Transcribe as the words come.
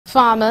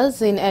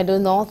Farmers in Edo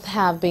North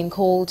have been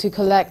called to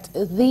collect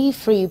the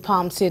free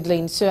palm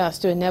seedlings so as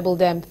to enable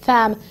them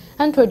farm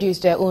and produce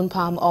their own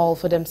palm oil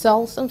for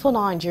themselves and for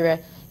Nigeria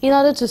in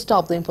order to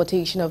stop the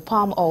importation of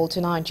palm oil to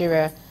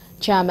Nigeria.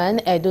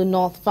 Chairman, Edo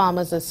North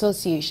Farmers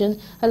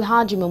Association,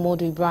 Alhaji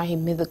Mahmoud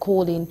Ibrahim made the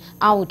call in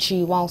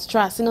Auchi while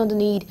stressing on the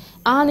need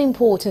and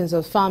importance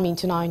of farming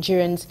to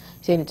Nigerians,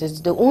 saying it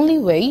is the only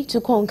way to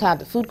conquer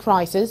the food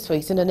crisis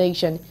facing the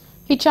nation.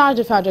 He charged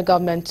the federal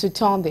government to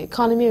turn the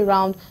economy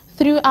around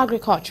through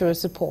agricultural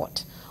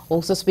support.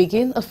 Also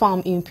speaking, a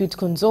farm input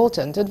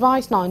consultant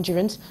advised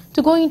Nigerians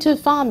to go into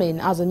farming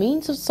as a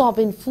means of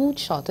solving food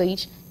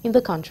shortage in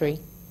the country.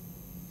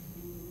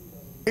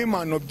 Aim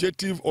and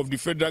objective of the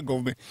federal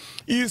government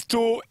is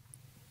to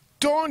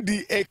turn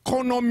the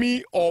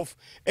economy of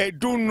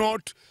Edo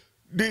North.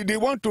 They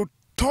want to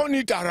turn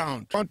it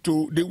around.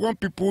 They want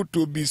people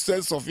to be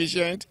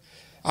self-sufficient.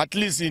 At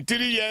least in 3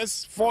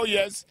 years, 4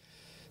 years,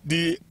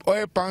 the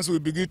oil palms will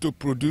begin to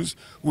produce,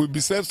 will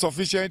be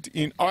self-sufficient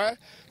in oil,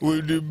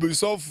 will be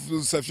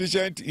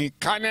self-sufficient in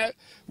kernel,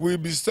 will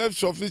be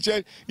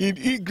self-sufficient in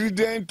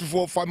ingredient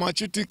for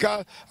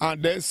pharmaceutical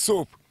and then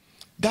soap.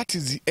 That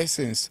is the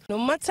essence. No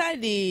matter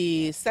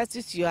the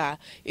status you are,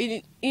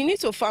 you need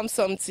to farm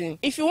something.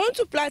 If you want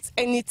to plant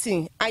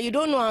anything and you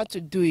don't know how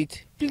to do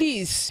it,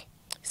 please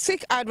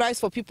seek advice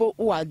for people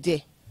who are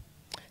there.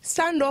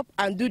 Stand up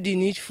and do the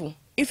needful.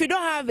 If you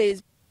don't have a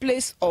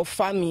place of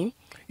farming,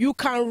 you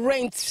can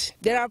rent.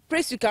 There are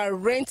places you can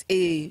rent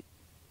a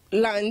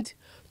land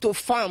to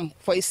farm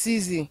for a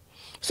season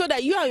so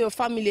that you and your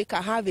family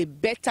can have a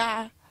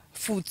better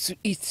food to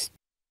eat.